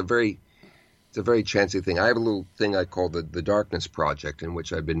 So it's a very chancy thing. I have a little thing I call the Darkness Project, in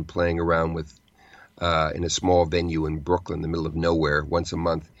which I've been playing around with in a small venue in Brooklyn, in the middle of nowhere, once a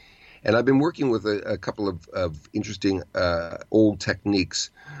month. And I've been working with a couple of interesting old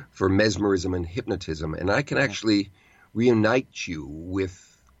techniques for mesmerism and hypnotism. And I can actually reunite you with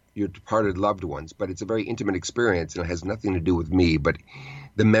your departed loved ones, but it's a very intimate experience, and it has nothing to do with me, but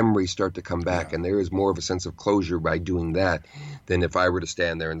the memories start to come back, and there is more of a sense of closure by doing that than if I were to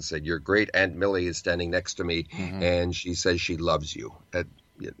stand there and say, your great Aunt Millie is standing next to me, and she says she loves you. That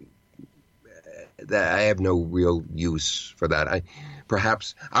I have no real use for that.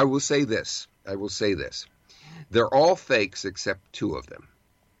 I will say this. They're all fakes except two of them,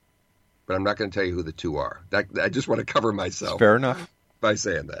 but I'm not going to tell you who the two are. I just want to cover myself. Fair enough. By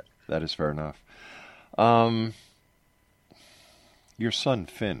saying that. That is fair enough. Your son,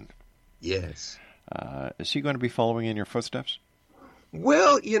 Finn. Yes. Is he going to be following in your footsteps?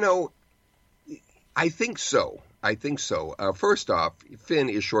 Well, I think so. First off, Finn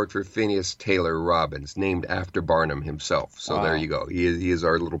is short for Phineas Taylor Robbins, named after Barnum himself. So There you go. He is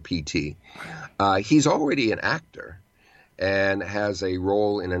our little PT. He's already an actor and has a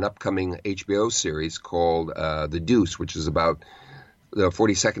role in an upcoming HBO series called The Deuce, which is about the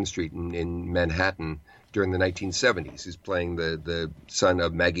 42nd Street in Manhattan during the 1970s. He's playing the son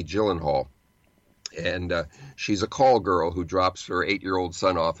of Maggie Gyllenhaal. And she's a call girl who drops her 8-year-old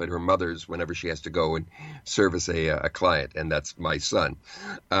son off at her mother's whenever she has to go and service a client, and that's my son.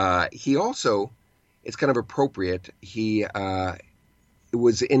 He also, it's kind of appropriate, he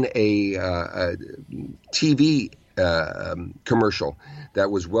was in a TV commercial that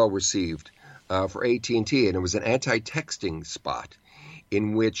was well received for AT&T, and it was an anti-texting spot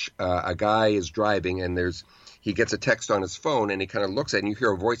in which a guy is driving, and he gets a text on his phone, and he kind of looks at it, and you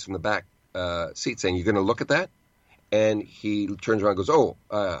hear a voice from the back seat saying, "You're going to look at that?" And he turns around and goes,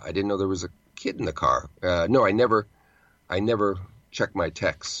 I didn't know there was a kid in the car. No, I never check my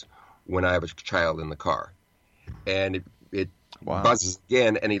texts when I have a child in the car. And it buzzes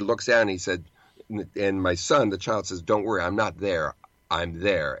again, and he looks down, and he said, and my son, the child says, "Don't worry, I'm not there. I'm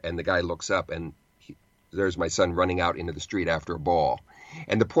there." And the guy looks up, and there's my son running out into the street after a ball.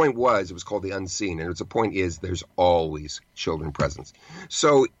 And the point was, it was called The Unseen, and the point is there's always children present.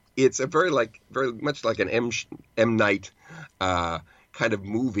 So it's a very much like an M. Night kind of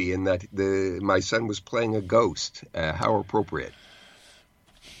movie, in that my son was playing a ghost. How appropriate.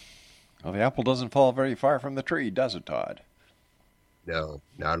 Well, the apple doesn't fall very far from the tree, does it, Todd? No,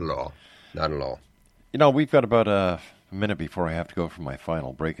 not at all. Not at all. We've got about a minute before I have to go for my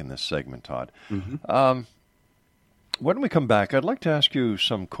final break in this segment, Todd. Mm-hmm. When we come back, I'd like to ask you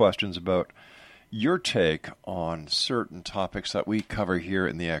some questions about your take on certain topics that we cover here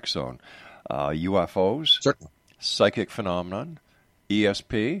in the X Zone. UFOs, certainly, psychic phenomenon,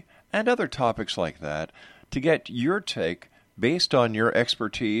 ESP, and other topics like that, to get your take based on your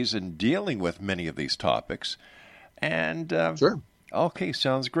expertise in dealing with many of these topics. And sure. Okay,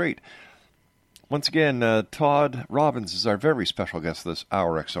 sounds great. Once again, Todd Robbins is our very special guest this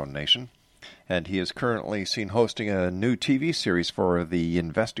hour, X Zone Nation. And he is currently seen hosting a new TV series for the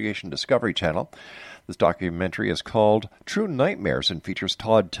Investigation Discovery Channel. This documentary is called True Nightmares and features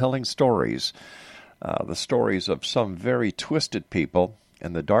Todd telling stories. The stories of some very twisted people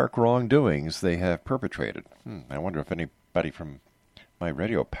and the dark wrongdoings they have perpetrated. I wonder if anybody from my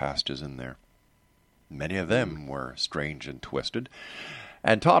radio past is in there. Many of them were strange and twisted.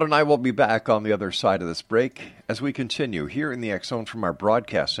 And Todd and I will be back on the other side of this break as we continue here in the X Zone from our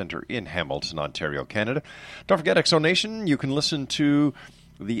broadcast center in Hamilton, Ontario, Canada. Don't forget, X Zone Nation, you can listen to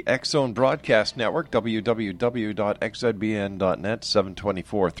the X Zone Broadcast Network, www.xzbn.net,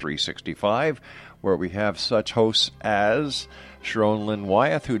 724-365, where we have such hosts as Sharon Lynn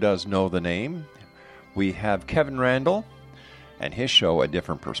Wyeth, who does Know the Name. We have Kevin Randall and his show, A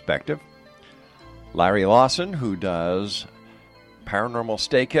Different Perspective. Larry Lawson, who does Paranormal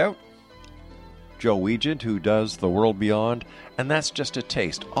Stakeout, Joe Weegent, who does The World Beyond, and that's just a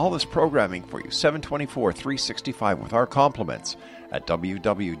taste. All this programming for you, 724-365, with our compliments at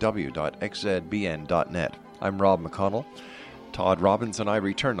www.xzbn.net. I'm Rob McConnell. Todd Robbins and I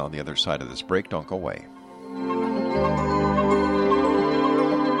return on the other side of this break. Don't go away.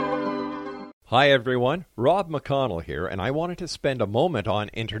 Hi everyone, Rob McConnell here, and I wanted to spend a moment on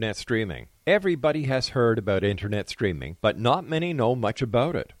internet streaming. Everybody has heard about internet streaming, but not many know much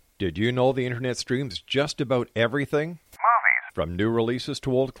about it. Did you know the internet streams just about everything? Movies. From new releases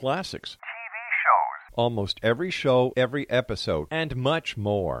to old classics. TV shows. Almost every show, every episode, and much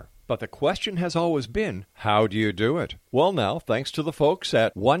more. But the question has always been, how do you do it? Well now, thanks to the folks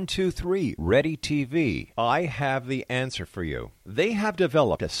at 123 Ready TV, I have the answer for you. They have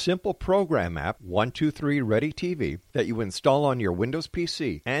developed a simple program app, 123 Ready TV, that you install on your Windows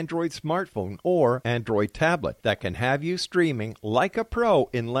PC, Android smartphone, or Android tablet that can have you streaming like a pro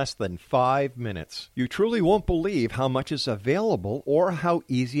in less than 5 minutes. You truly won't believe how much is available or how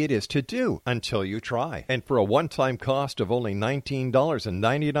easy it is to do until you try. And for a one-time cost of only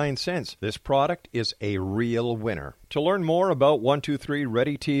 $19.99, this product is a real winner. To learn more about 123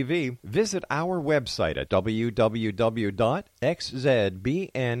 Ready TV, visit our website at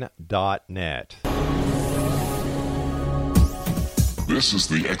www.xzbn.net. This is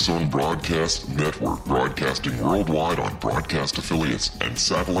the X-Zone Broadcast Network, broadcasting worldwide on broadcast affiliates and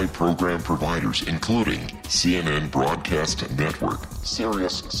satellite program providers, including CNN Broadcast Network,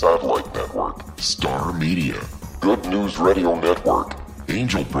 Sirius Satellite Network, Star Media, Good News Radio Network,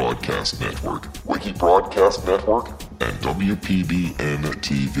 Angel Broadcast Network, Wiki Broadcast Network, and WPBN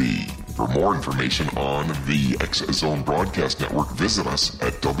TV. For more information on the X-Zone Broadcast Network, visit us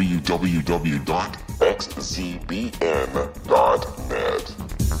at www.xzbn.net.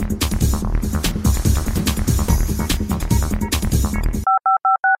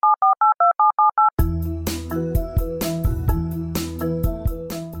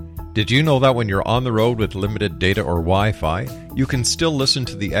 Did you know that when you're on the road with limited data or Wi-Fi, you can still listen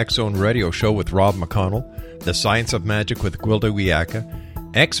to the X-Zone Radio Show with Rob McConnell, The Science of Magic with Gwilda Wiyaka,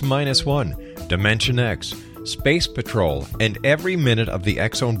 X-1, Dimension X, Space Patrol, and every minute of the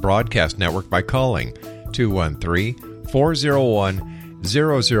X-Zone Broadcast Network by calling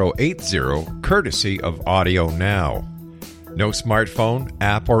 213-401-0080, courtesy of Audio Now. No smartphone,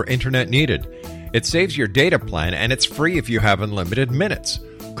 app, or internet needed. It saves your data plan, and it's free if you have unlimited minutes.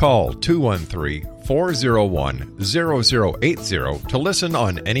 Call 213-401-0080 to listen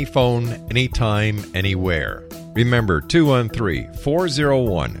on any phone, anytime, anywhere. Remember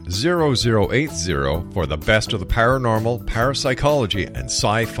 213-401-0080 for the best of the paranormal, parapsychology, and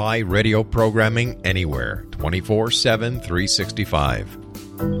sci-fi radio programming anywhere, 24/7, 365.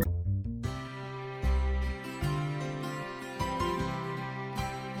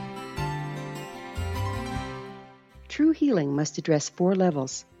 True healing must address 4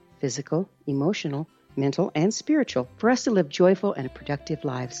 levels: physical, emotional, mental, and spiritual, for us to live joyful and productive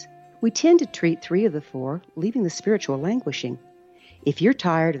lives. We tend to treat 3 of the 4, leaving the spiritual languishing. If you're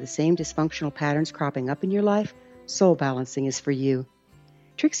tired of the same dysfunctional patterns cropping up in your life, Soul Balancing is for you.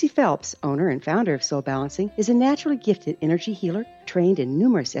 Trixie Phelps, owner and founder of Soul Balancing, is a naturally gifted energy healer trained in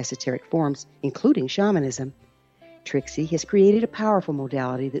numerous esoteric forms, including shamanism. Trixie has created a powerful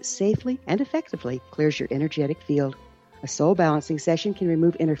modality that safely and effectively clears your energetic field. A Soul Balancing session can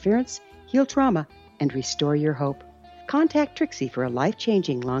remove interference, heal trauma, and restore your hope. Contact Trixie for a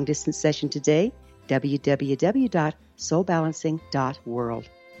life-changing long-distance session today, www.soulbalancing.world.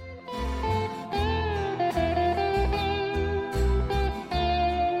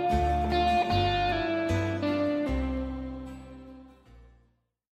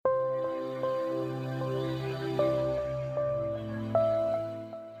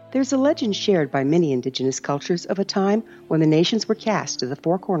 There's a legend shared by many indigenous cultures of a time when the nations were cast to the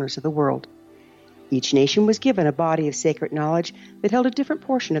 4 corners of the world. Each nation was given a body of sacred knowledge that held a different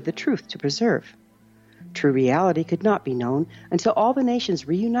portion of the truth to preserve. True reality could not be known until all the nations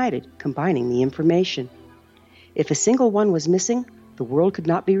reunited, combining the information. If a single one was missing, the world could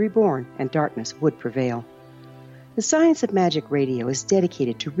not be reborn and darkness would prevail. The Science of Magic Radio is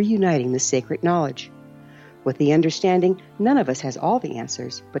dedicated to reuniting the sacred knowledge. With the understanding, none of us has all the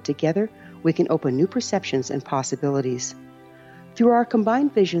answers, but together we can open new perceptions and possibilities. Through our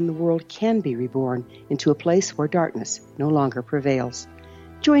combined vision, the world can be reborn into a place where darkness no longer prevails.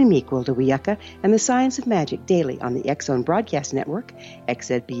 Join me, Gwilda Wiyaka, and the Science of Magic daily on the X-Zone Broadcast Network,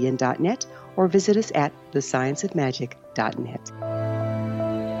 xzbn.net, or visit us at thescienceofmagic.net.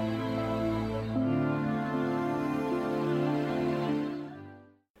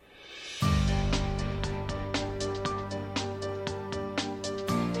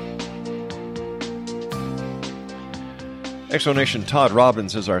 Exonation Todd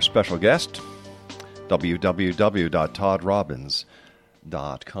Robbins is our special guest.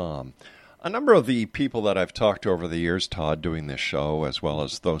 www.toddrobbins.com. A number of the people that I've talked to over the years, Todd, doing this show, as well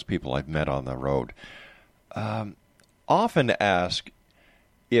as those people I've met on the road, often ask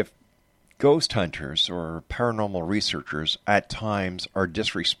if ghost hunters or paranormal researchers at times are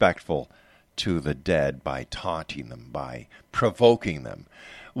disrespectful to the dead by taunting them, by provoking them.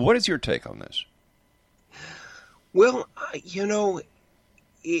 What is your take on this? Well,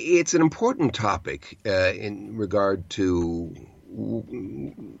 it's an important topic in regard to,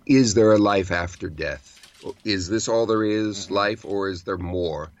 is there a life after death? Is this all there is, life, or is there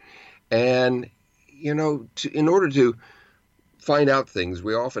more? And, in order to find out things,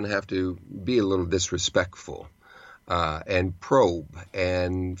 we often have to be a little disrespectful and probe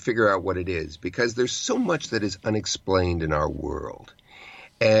and figure out what it is, because there's so much that is unexplained in our world.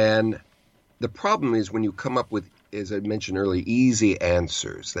 And the problem is when you come up with, as I mentioned earlier, easy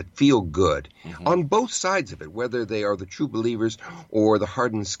answers that feel good on both sides of it, whether they are the true believers or the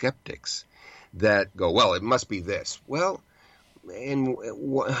hardened skeptics that go, well, it must be this. Well, and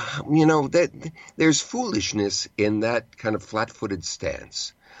that there's foolishness in that kind of flat-footed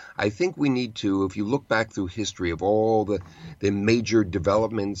stance. I think we need to, if you look back through history of all the major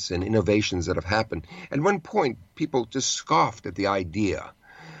developments and innovations that have happened, at one point people just scoffed at the idea.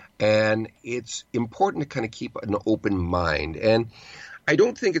 And it's important to kind of keep an open mind. And I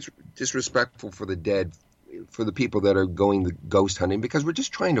don't think it's disrespectful for the dead, for the people that are going the ghost hunting, because we're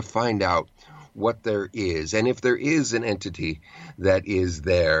just trying to find out what there is. And if there is an entity that is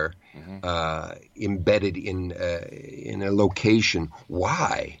there, embedded in a location,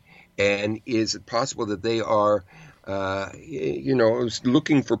 why? And is it possible that they are,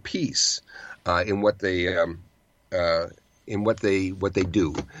 looking for peace in what they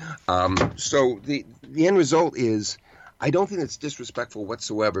do? So the end result is, I don't think it's disrespectful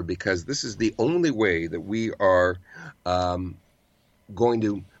whatsoever, because this is the only way that we are going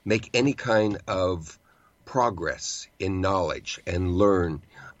to make any kind of progress in knowledge and learn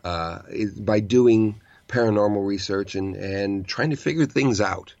is by doing paranormal research and trying to figure things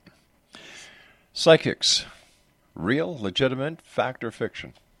out. Psychics, real, legitimate, fact or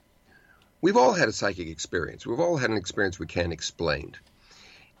fiction? We've all had a psychic experience. We've all had an experience we can't explain.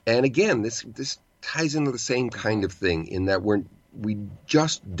 And again, this ties into the same kind of thing, in that we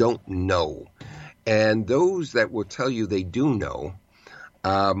just don't know. And those that will tell you they do know,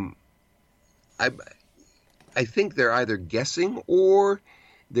 I think they're either guessing, or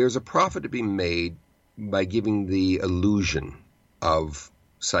there's a profit to be made by giving the illusion of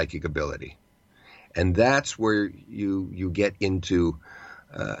psychic ability. And that's where you get into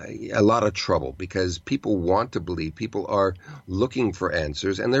a lot of trouble, because people want to believe, people are looking for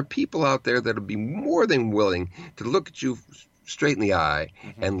answers, and there are people out there that will be more than willing to look at you straight in the eye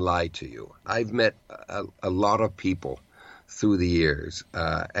and lie to you. I've met a lot of people through the years,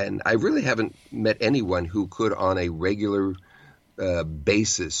 and I really haven't met anyone who could on a regular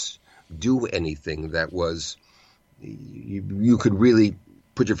basis do anything that was, you could really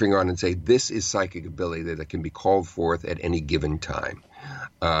put your finger on and say, this is psychic ability that can be called forth at any given time.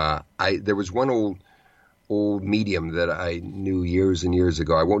 There was one old medium that I knew years and years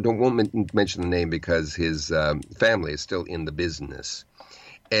ago. I won't mention the name, because his family is still in the business.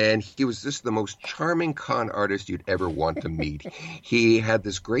 And he was just the most charming con artist you'd ever want to meet. He had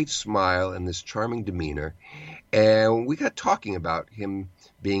this great smile and this charming demeanor. And we got talking about him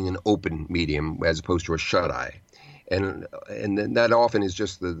being an open medium as opposed to a shut-eye. And that often is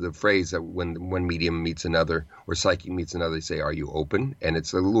just the phrase that when one medium meets another, or psychic meets another, they say, "Are you open?" And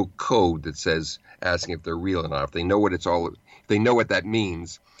it's a little code that says, asking if they're real or not. If they know what they know what that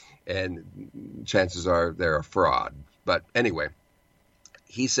means, and chances are they're a fraud. But anyway,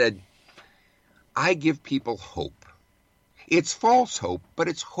 he said, "I give people hope. It's false hope, but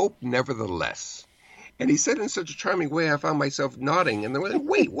it's hope nevertheless." And he said it in such a charming way, I found myself nodding. And they were like,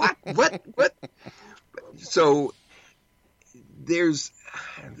 "Wait, what? What?" So the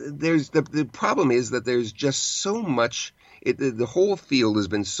problem is that there's just so much. The whole field has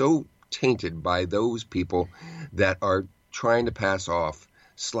been so tainted by those people that are trying to pass off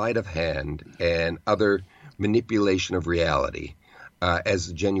sleight of hand and other manipulation of reality as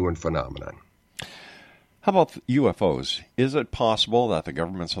a genuine phenomenon. How about UFOs? Is it possible that the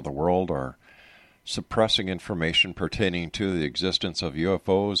governments of the world are suppressing information pertaining to the existence of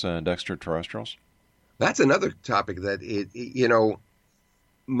UFOs and extraterrestrials? That's another topic that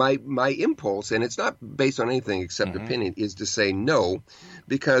my impulse, and it's not based on anything except opinion, is to say no,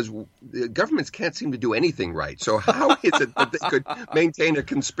 because the governments can't seem to do anything right. So how is it that they could maintain a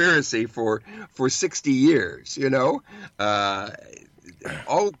conspiracy for 60 years?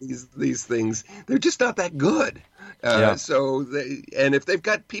 All of these things, they're just not that good. So, and if they've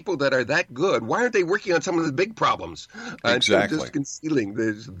got people that are that good, why aren't they working on some of the big problems? Exactly. Just concealing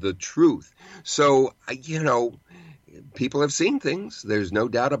the truth. So, people have seen things. There's no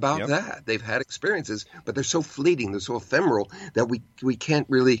doubt about that. They've had experiences, but they're so fleeting, they're so ephemeral that we can't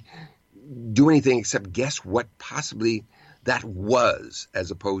really do anything except guess what possibly that was,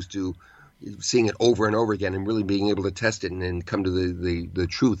 as opposed to seeing it over and over again and really being able to test it and come to the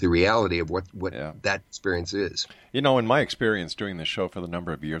truth, the reality of what that experience is. In my experience doing this show for the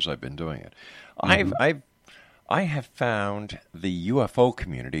number of years I've been doing it, I have found the UFO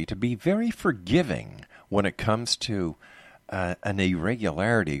community to be very forgiving when it comes to an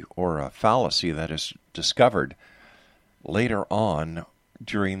irregularity or a fallacy that is discovered later on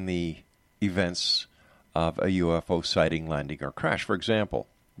during the events of a UFO sighting, landing, or crash. For example,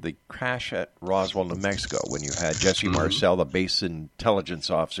 the crash at Roswell, New Mexico, when you had Jesse Marcel, the base intelligence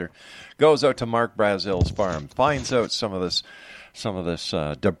officer, goes out to Mark Brazil's farm, finds out some of this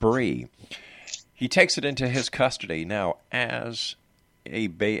debris. He takes it into his custody. Now, as a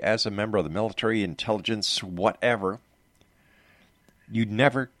member of the military, intelligence, whatever, you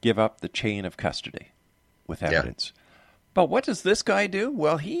never give up the chain of custody with evidence. But what does this guy do?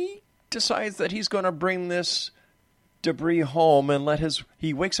 Well, he decides that he's going to bring this debris home and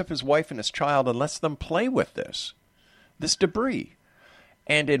he wakes up his wife and his child and lets them play with this debris.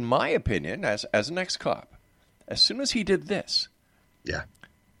 And in my opinion, as an ex-cop, as soon as he did this,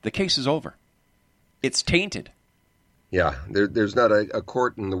 the case is over. It's tainted. Yeah, there's not a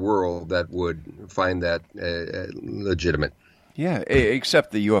court in the world that would find that legitimate. Yeah,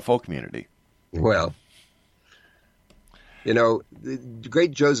 except the UFO community. Well, the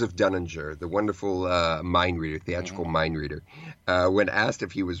great Joseph Dunninger, the wonderful mind reader, theatrical mind reader, when asked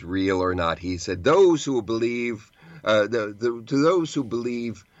if he was real or not, he said, "Those who believe, to those who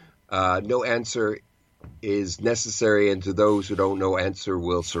believe, no answer is necessary, and to those who don't, no answer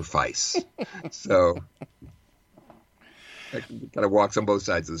will suffice." So, that kind of walks on both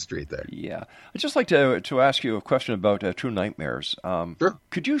sides of the street there. Yeah, I'd just like to ask you a question about true nightmares. Sure.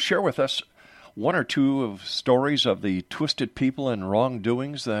 Could you share with us one or two of stories of the twisted people and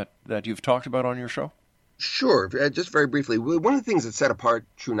wrongdoings that you've talked about on your show? Sure. Just very briefly, one of the things that set apart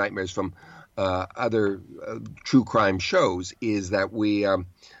True Nightmares from other true crime shows is that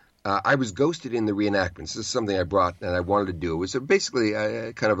I was ghosted in the reenactments. This is something I brought and I wanted to do. It was basically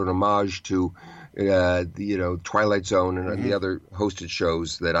kind of an homage to the Twilight Zone and the other hosted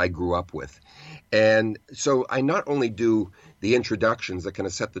shows that I grew up with. And so I not only do the introductions that kind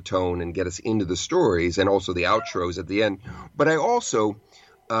of set the tone and get us into the stories and also the outros at the end, but I also,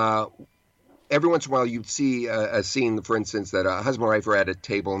 every once in a while you'd see a scene, for instance, that a husband and wife are at a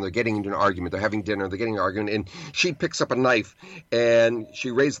table and they're getting into an argument. They're having dinner, they're getting an argument, and she picks up a knife and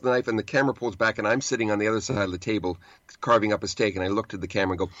she raises the knife and the camera pulls back and I'm sitting on the other side of the table carving up a steak and I looked at the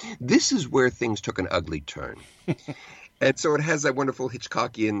camera and go, this is where things took an ugly turn. And so it has that wonderful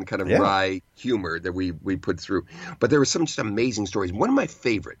Hitchcockian kind of wry humor that we put through. But there were some just amazing stories. One of my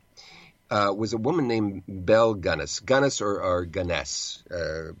favorite was a woman named Belle Gunness. Gunness or Gunness.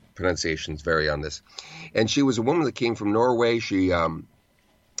 Pronunciations vary on this. And she was a woman that came from Norway. She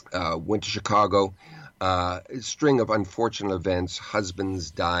went to Chicago. A string of unfortunate events,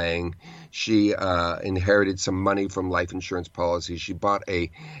 husbands dying. She inherited some money from life insurance policies. She bought a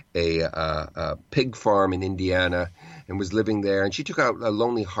pig farm in Indiana and was living there. And she took out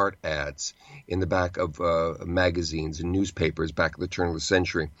Lonely Heart ads in the back of magazines and newspapers back at the turn of the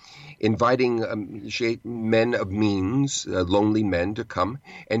century, inviting men of means, lonely men, to come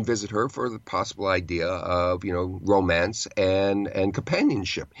and visit her for the possible idea of romance and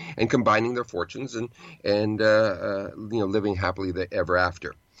companionship and combining their fortunes and living happily ever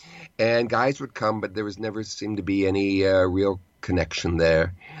after. And guys would come, but there was never seemed to be any real connection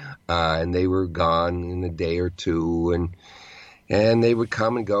there. And they were gone in a day or two, and they would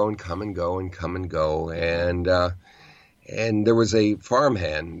come and go and come and go and come and go. And there was a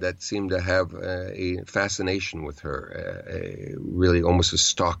farmhand that seemed to have a fascination with her, really almost a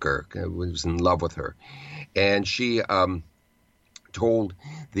stalker, was in love with her. And she told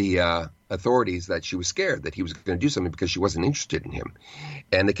the authorities that she was scared that he was going to do something because she wasn't interested in him.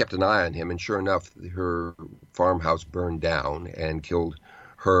 And they kept an eye on him. And sure enough, her farmhouse burned down and killed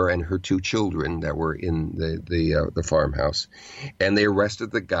her and her two children that were in the farmhouse. And they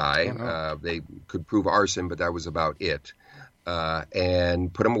arrested the guy. They could prove arson, but that was about it.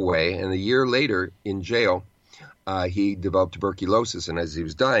 And put him away. And a year later in jail, he developed tuberculosis. And as he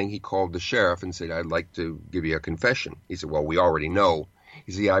was dying, he called the sheriff and said, "I'd like to give you a confession." He said, "Well, we already know."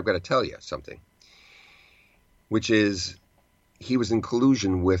 He said, "Yeah, I've got to tell you something," which is he was in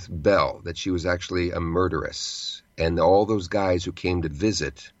collusion with Belle, that she was actually a murderess. And all those guys who came to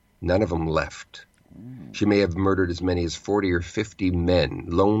visit, none of them left. She may have murdered as many as 40 or 50 men,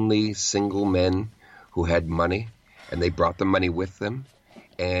 lonely, single men who had money and they brought the money with them,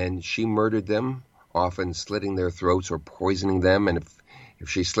 and she murdered them, often slitting their throats or poisoning them, and if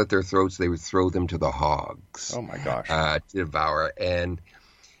she slit their throats, they would throw them to the hogs. Oh, my gosh. To devour. And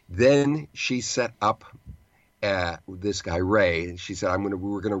then she set up this guy, Ray, and she said,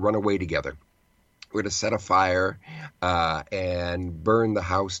 we're going to run away together. We're going to set a fire and burn the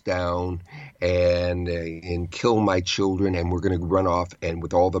house down and kill my children, and we're going to run off and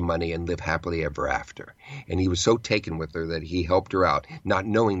with all the money and live happily ever after. And he was so taken with her that he helped her out, not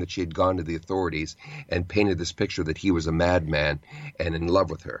knowing that she had gone to the authorities and painted this picture that he was a madman and in love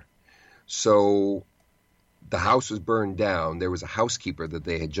with her. So the house was burned down. There was a housekeeper that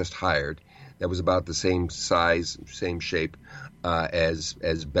they had just hired that was about the same size, same shape as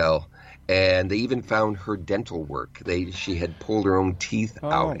Belle. And they even found her dental work. She had pulled her own teeth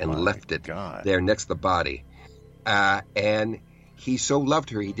out and left it there next to the body. And he so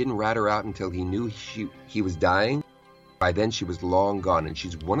loved her, he didn't rat her out until he knew he was dying. By then, she was long gone. And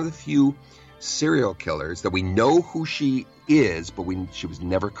she's one of the few serial killers that we know who she is, but she was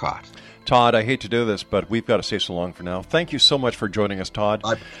never caught. Todd, I hate to do this, but we've got to say so long for now. Thank you so much for joining us, Todd.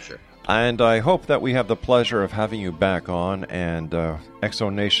 My pleasure. And I hope that we have the pleasure of having you back on, and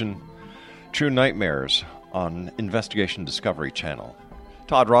X-Zone Nation, True Nightmares on Investigation Discovery Channel.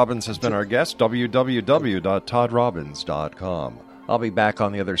 Todd Robbins has been our guest, www.toddrobbins.com. I'll be back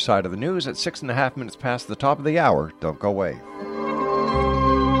on the other side of the news at 6.5 minutes past the top of the hour. Don't go away.